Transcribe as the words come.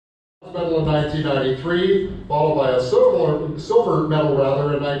Medal in 1993, followed by a silver medal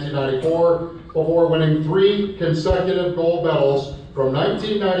in 1994, before winning 3 consecutive gold medals from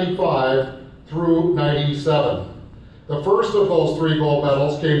 1995 through 97. The first of those 3 gold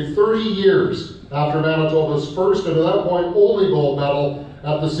medals came 30 years after Manitoba's first and at that point only gold medal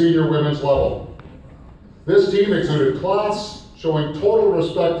at the senior women's level. This team exuded class, showing total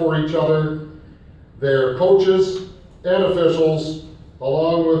respect for each other, their coaches and officials,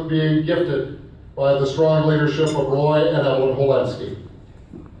 along with being gifted by the strong leadership of Roy and Evelyn Holensky.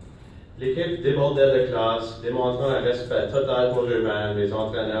 L'équipe débordait de classe, démontrant un respect total pour eux-mêmes, les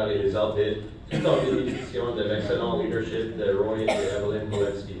entraîneurs et les arbitres, tout en bénéficiant de l'excellent leadership de Roy et Evelyn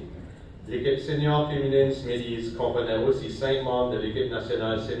Holensky. L'équipe senior féminine Smithies comprenait aussi 5 membres de l'équipe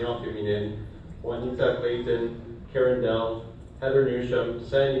nationale senior féminine, Juanita Clayton, Karen Dell, Heather Newsham,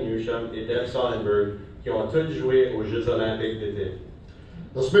 Sandy Newsham et Deb Sonnenberg, qui ont toutes joué aux Jeux olympiques d'été.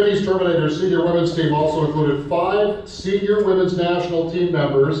 The Smitty's Terminators senior women's team also included 5 senior women's national team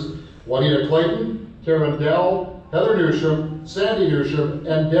members: Juanita Clayton, Karen Dell, Heather Newsham, Sandy Newsham,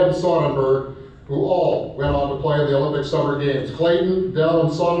 and Deb Sonnenberg, who all went on to play in the Olympic Summer Games. Clayton, Dell,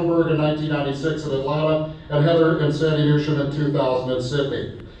 and Sonnenberg in 1996 in Atlanta, and Heather and Sandy Newsham in 2000 in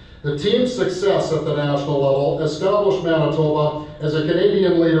Sydney. The team's success at the national level established Manitoba as a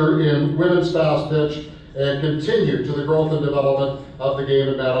Canadian leader in women's fast pitch and continued to the growth and development of the game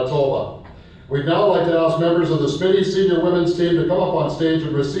in Manitoba. We'd now like to ask members of the Smitty senior women's team to come up on stage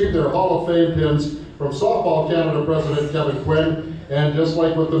and receive their Hall of Fame pins from Softball Canada President Kevin Quinn. And just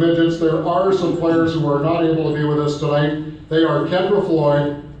like with the midgets, there are some players who are not able to be with us tonight. They are Kendra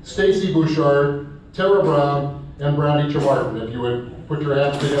Floyd, Stacy Bouchard, Tara Brown, and Brandy Chamartin. If you would put your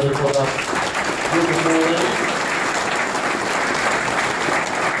hands together for that beautiful lady.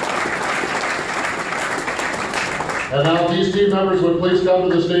 And now if these team members would please come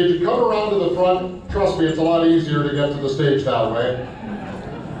to the stage and come around to the front. Trust me, it's a lot easier to get to the stage that way.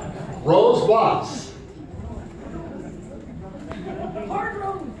 Rose Watts. Hard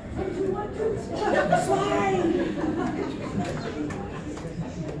road. Slide.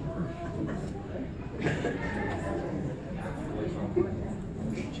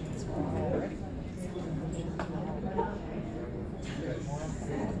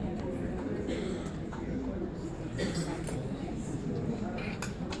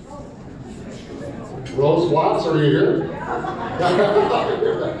 Rose Watts, are you here?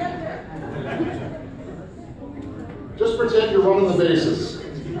 Just pretend you're running the bases.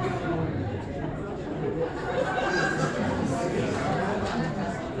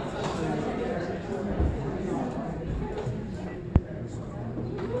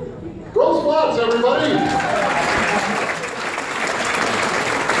 Rose Watts, everybody!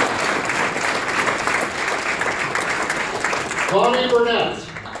 Connie Burnett.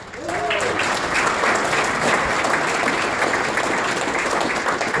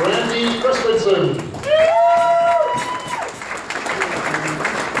 Brandy Christensen.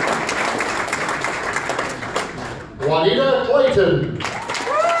 Juanita Clayton.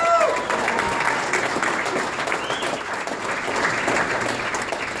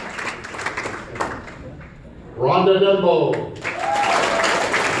 Rhonda Denbo.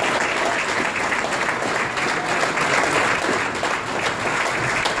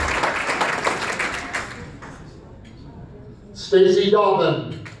 Stacy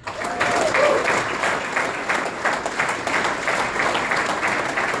Dobbin.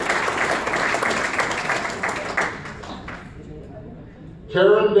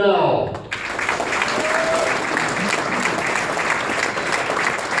 Karen Dell.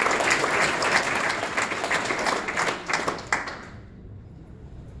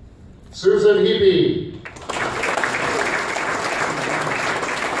 Susan Hebe.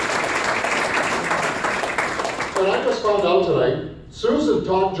 And I just found out tonight, Susan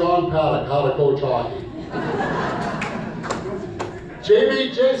taught John Paddock how to coach hockey.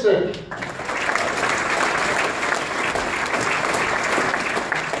 Jamie Jasek.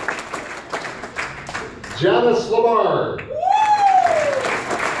 Janice Lamar.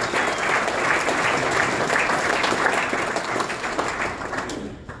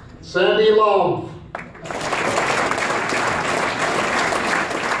 Sandy Love.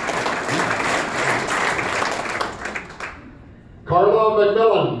 Carla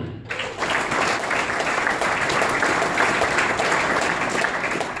McMillan.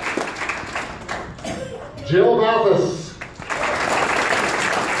 Jill Mathis.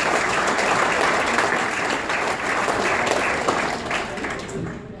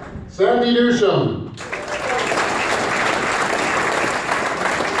 Sandy Newsham.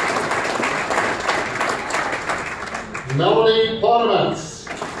 Melanie Ponemets.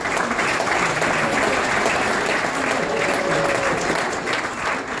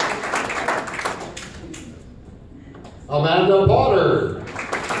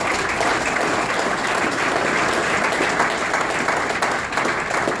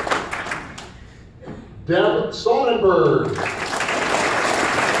 Deb Sonnenberg.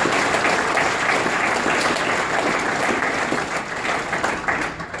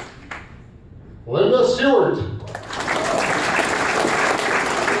 Linda Stewart.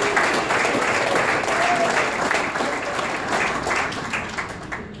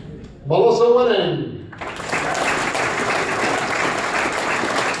 Melissa Winning.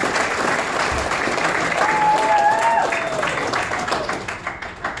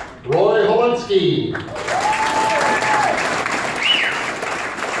 Roy Holinsky.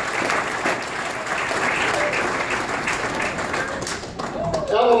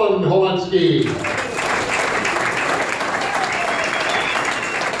 Evelyn Holinsky.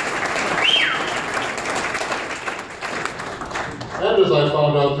 And as I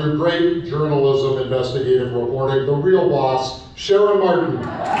found out through great journalism, investigative reporting, the real boss, Sharon Martin.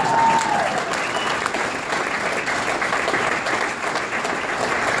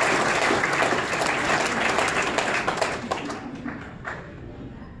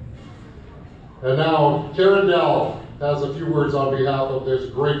 And now, Karen Dell has a few words on behalf of this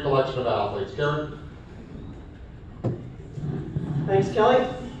great collection of athletes. Karen? Thanks, Kelly.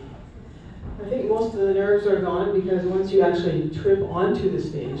 I think most of the nerves are gone because once you actually trip onto the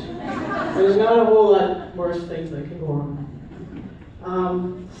stage, there's not a whole lot worse things that can go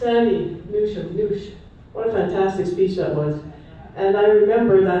wrong. Sandy, Noosh, what a fantastic speech that was. And I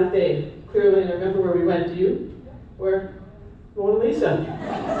remember that day, clearly, and I remember where we went. Do you? Where? Mona Lisa.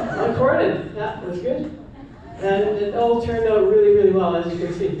 On Corydon. Yeah, it was good. And it all turned out really, really well, as you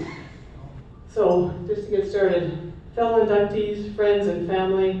can see. So, just to get started, fellow inductees, friends and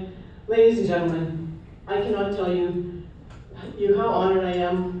family, ladies and gentlemen, I cannot tell you how honored I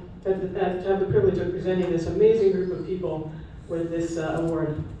am to have the privilege of presenting this amazing group of people with this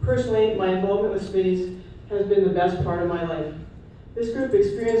award. Personally, my involvement with Smitty's has been the best part of my life. This group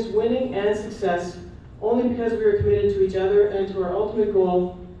experienced winning and success only because we were committed to each other and to our ultimate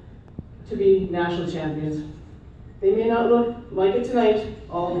goal to be national champions. They may not look like it tonight,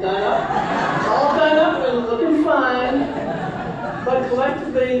 all done up and looking fine, but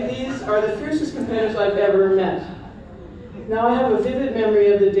collectively, these are the fiercest competitors I've ever met. Now I have a vivid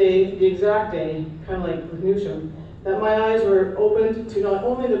memory of the day, the exact day, kind of like with Newsham, that my eyes were opened to not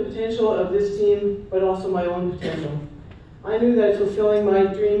only the potential of this team, but also my own potential. I knew that fulfilling my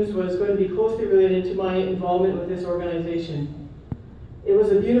dreams was going to be closely related to my involvement with this organization. It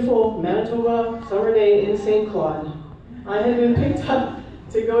was a beautiful Manitoba summer day in St. Claude. I had been picked up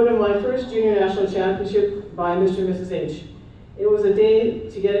to go to my first junior national championship by Mr. and Mrs. H. It was a day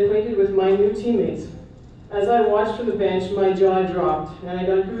to get acquainted with my new teammates. As I watched from the bench, my jaw dropped and I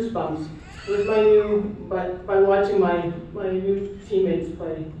got goosebumps by watching my new teammates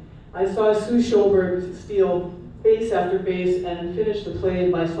play. I saw Sue Schulberg steal base after base and finish the play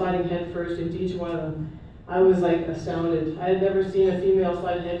by sliding headfirst into each one of them. I was like astounded. I had never seen a female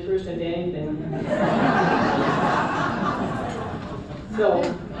slide headfirst into anything. So,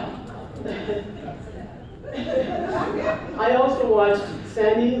 I also watched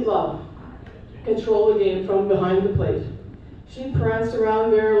Sandy Love control the game from behind the plate. She pranced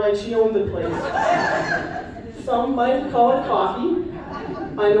around there like she owned the place. Some might call it cocky.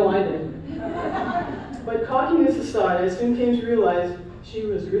 I know I did. But cockiness aside, I soon came to realize she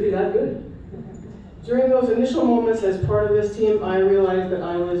was really that good. During those initial moments as part of this team, I realized that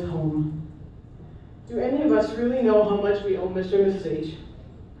I was home. Do any of us really know how much we owe Mr. and Mrs. H?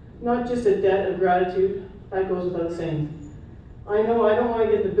 Not just a debt of gratitude, that goes without saying. I know I don't want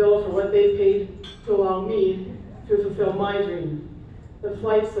to get the bill for what they paid to allow me to fulfill my dream. The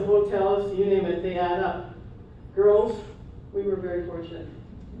flights, the hotels, you name it, they add up. Girls, we were very fortunate.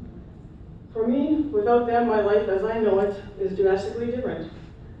 For me, without them, my life as I know it is drastically different.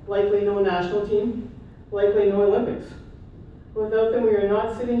 Likely no national team, likely no Olympics. Without them, we are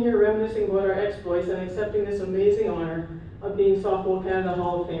not sitting here reminiscing about our exploits and accepting this amazing honor of being Softball Canada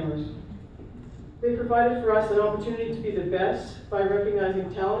Hall of Famers. They provided for us an opportunity to be the best by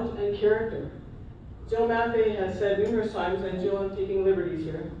recognizing talent and character. Jill Mathey has said numerous times, and Jill, I'm taking liberties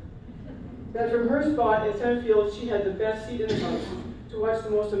here, that from her spot in center field, she had the best seat in the house to watch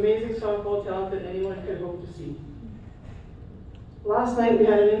the most amazing softball talent that anyone could hope to see. Last night we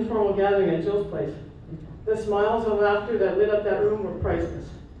had an informal gathering at Jill's place. The smiles and laughter that lit up that room were priceless.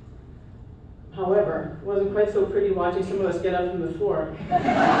 However, it wasn't quite so pretty watching some of us get up from the floor.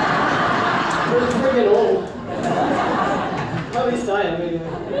 We're friggin' old. At least I am, anyway.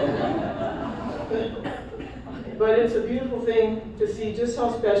 But it's a beautiful thing to see just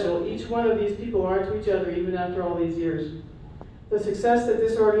how special each one of these people are to each other even after all these years. The success that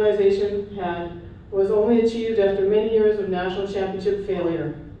this organization had was only achieved after many years of national championship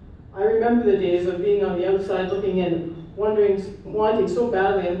failure. I remember the days of being on the outside looking in, wanting so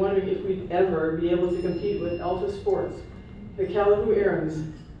badly and wondering if we'd ever be able to compete with Alpha Sports, the Calahoo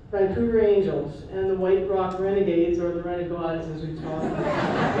Arons, Vancouver Angels, and the White Rock Renegades, or the Renegades as we call them.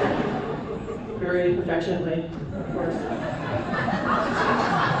 Very affectionately, of course.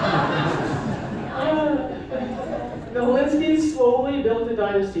 The Helinskis slowly built a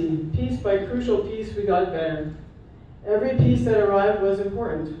dynasty. Piece by crucial piece, we got better. Every piece that arrived was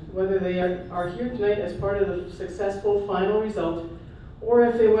important, whether they are here tonight as part of the successful final result, or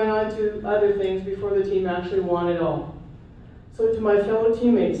if they went on to other things before the team actually won it all. So to my fellow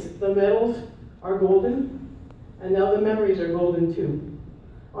teammates, the medals are golden, and now the memories are golden too.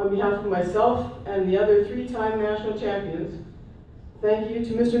 On behalf of myself and the other 3-time national champions, thank you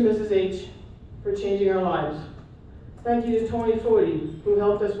to Mr. and Mrs. H for changing our lives. Thank you to Tony Fody, who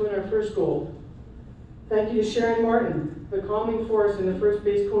helped us win our first gold. Thank you to Sharon Martin, the calming force in the first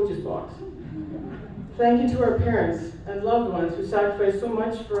base coach's box. Thank you to our parents and loved ones who sacrificed so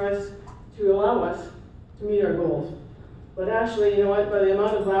much for us to allow us to meet our goals. But actually, you know what, by the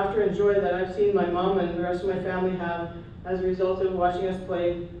amount of laughter and joy that I've seen my mom and the rest of my family have as a result of watching us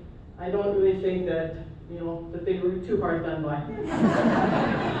play, I don't really think that, that they were too hard done by.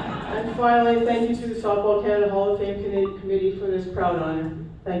 And finally, thank you to the Softball Canada Hall of Fame Committee for this proud honor.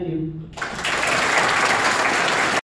 Thank you.